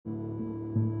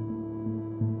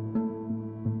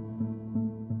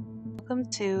Welcome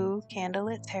to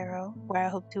Candlelit Tarot, where I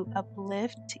hope to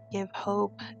uplift, give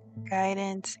hope,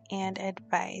 guidance, and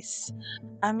advice.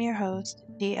 I'm your host,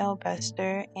 DL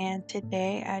Bester, and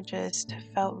today I just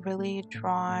felt really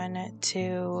drawn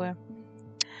to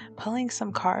pulling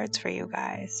some cards for you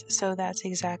guys. So that's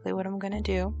exactly what I'm going to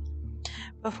do.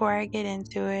 Before I get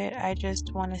into it, I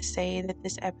just want to say that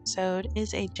this episode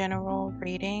is a general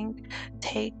reading.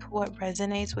 Take what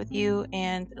resonates with you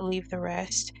and leave the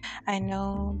rest. I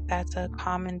know that's a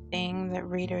common thing that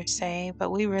readers say, but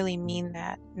we really mean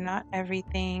that. Not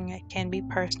everything can be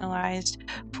personalized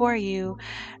for you.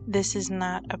 This is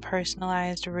not a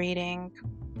personalized reading.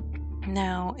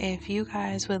 Now, if you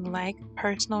guys would like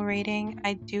personal reading,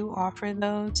 I do offer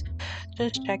those.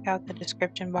 Just check out the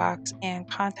description box and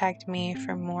contact me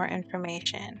for more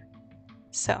information.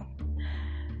 So,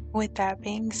 with that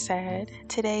being said,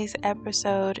 today's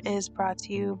episode is brought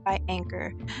to you by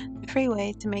Anchor, the free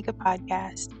way to make a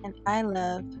podcast, and I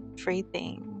love free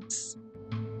things.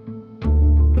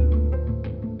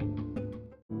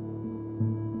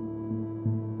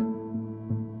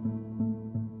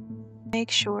 Make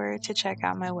sure to check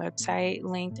out my website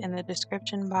linked in the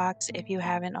description box if you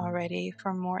haven't already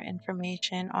for more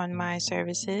information on my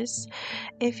services.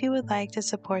 If you would like to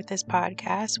support this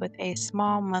podcast with a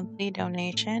small monthly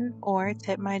donation or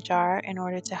tip my jar in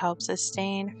order to help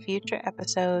sustain future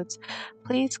episodes,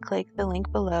 please click the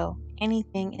link below.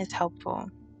 Anything is helpful.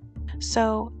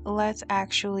 So let's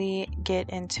actually get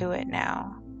into it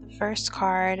now. The first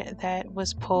card that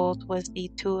was pulled was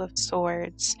the Two of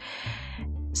Swords.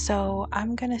 So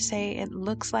I'm going to say it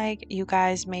looks like you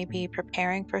guys may be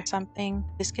preparing for something.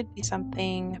 This could be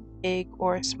something big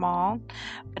or small,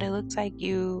 but it looks like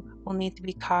you will need to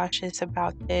be cautious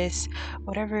about this,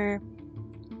 whatever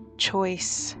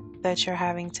choice that you're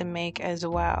having to make as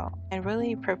well, and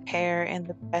really prepare in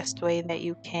the best way that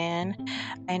you can.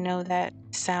 I know that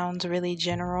sounds really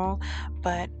general,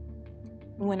 but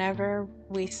whenever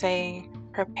we say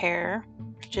prepare,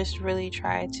 just really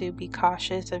try to be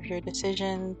cautious of your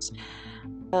decisions,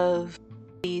 of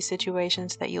the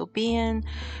situations that you'll be in.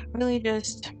 Really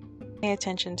just pay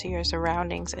attention to your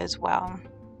surroundings as well.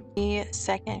 The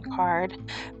second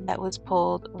card that was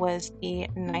pulled was the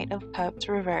Knight of Cups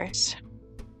reverse.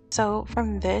 So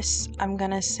from this, I'm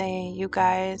going to say you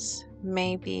guys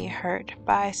may be hurt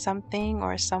by something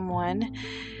or someone.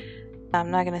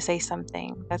 I'm not going to say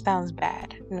something. That sounds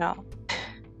bad. No.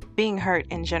 Being hurt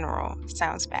in general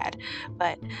sounds bad,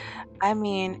 but I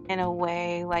mean in a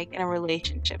way, like in a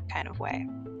relationship kind of way.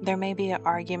 There may be an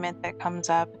argument that comes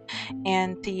up,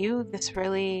 and to you, this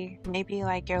really may be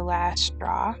like your last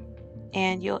straw,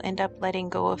 and you'll end up letting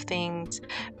go of things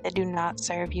that do not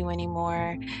serve you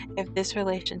anymore. If this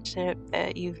relationship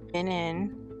that you've been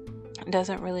in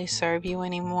doesn't really serve you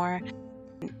anymore,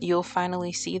 you'll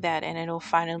finally see that, and it'll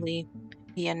finally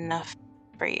be enough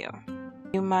for you.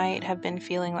 You might have been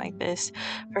feeling like this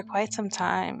for quite some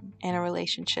time in a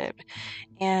relationship,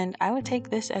 and I would take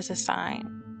this as a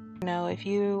sign. If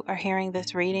you are hearing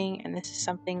this reading and this is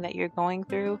something that you're going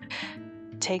through,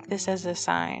 take this as a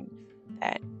sign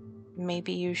that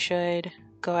maybe you should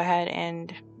go ahead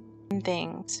and end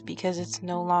things because it's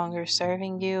no longer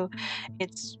serving you.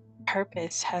 Its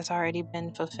purpose has already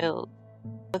been fulfilled.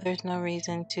 So there's no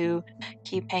reason to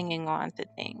keep hanging on to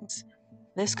things.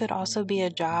 This could also be a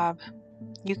job.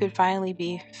 You could finally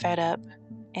be fed up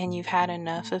and you've had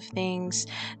enough of things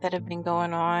that have been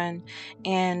going on,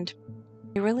 and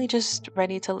you're really just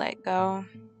ready to let go,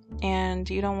 and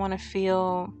you don't want to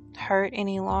feel hurt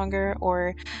any longer,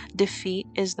 or defeat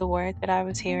is the word that I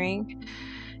was hearing.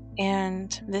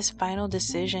 And this final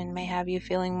decision may have you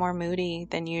feeling more moody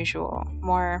than usual,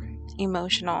 more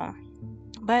emotional.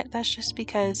 But that's just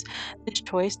because this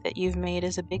choice that you've made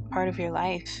is a big part of your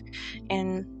life,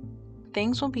 and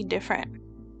things will be different.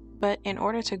 But in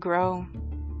order to grow,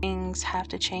 things have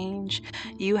to change.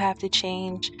 You have to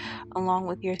change along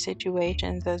with your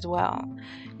situations as well.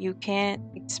 You can't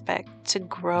expect to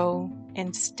grow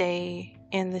and stay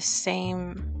in the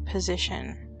same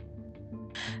position.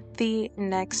 The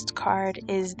next card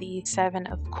is the Seven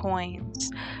of Coins.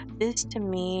 This to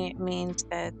me means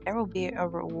that there will be a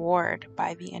reward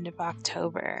by the end of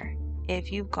October.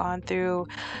 If you've gone through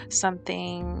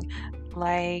something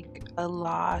like a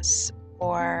loss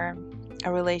or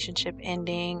a relationship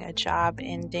ending, a job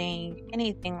ending,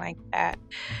 anything like that,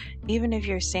 even if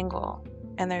you're single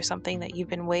and there's something that you've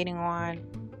been waiting on,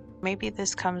 maybe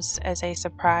this comes as a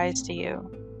surprise to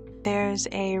you. There's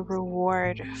a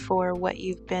reward for what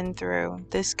you've been through.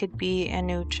 This could be a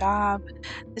new job,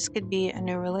 this could be a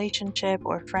new relationship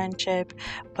or friendship,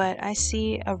 but I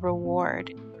see a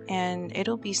reward, and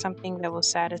it'll be something that will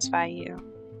satisfy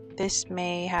you. this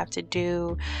may have to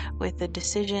do with the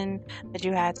decision that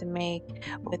you had to make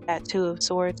with that Two of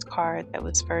Swords card that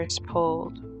was first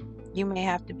pulled. You may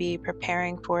have to be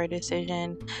preparing for a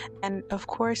decision, and of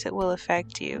course, it will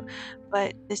affect you.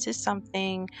 But this is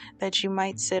something that you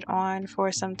might sit on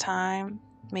for some time,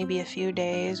 maybe a few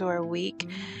days or a week,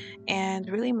 and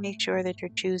really make sure that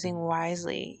you're choosing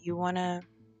wisely. You want to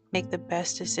make the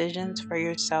best decisions for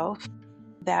yourself.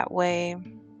 That way,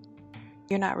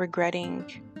 you're not regretting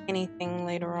anything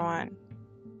later on.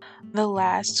 The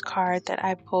last card that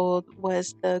I pulled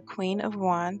was the Queen of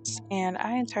Wands, and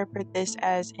I interpret this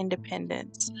as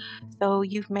independence. So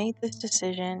you've made this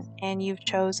decision and you've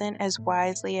chosen as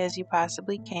wisely as you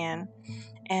possibly can,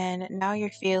 and now you're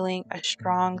feeling a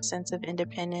strong sense of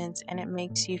independence and it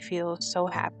makes you feel so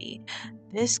happy.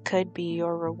 This could be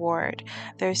your reward.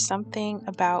 There's something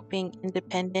about being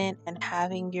independent and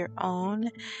having your own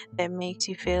that makes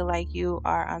you feel like you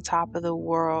are on top of the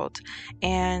world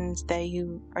and that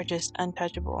you are just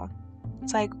untouchable.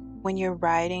 It's like when you're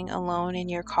riding alone in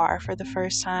your car for the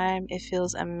first time, it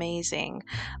feels amazing.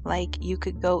 Like you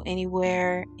could go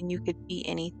anywhere and you could be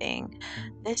anything.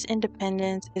 This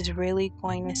independence is really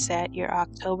going to set your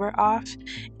October off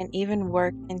and even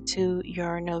work into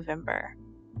your November.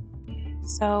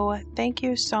 So, thank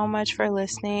you so much for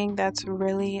listening. That's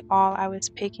really all I was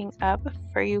picking up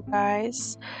for you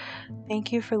guys.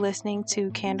 Thank you for listening to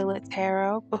Candlelit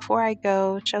Tarot. Before I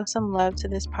go, show some love to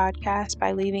this podcast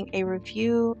by leaving a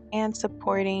review and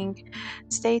supporting.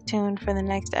 Stay tuned for the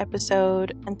next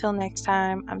episode. Until next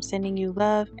time, I'm sending you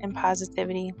love and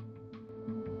positivity.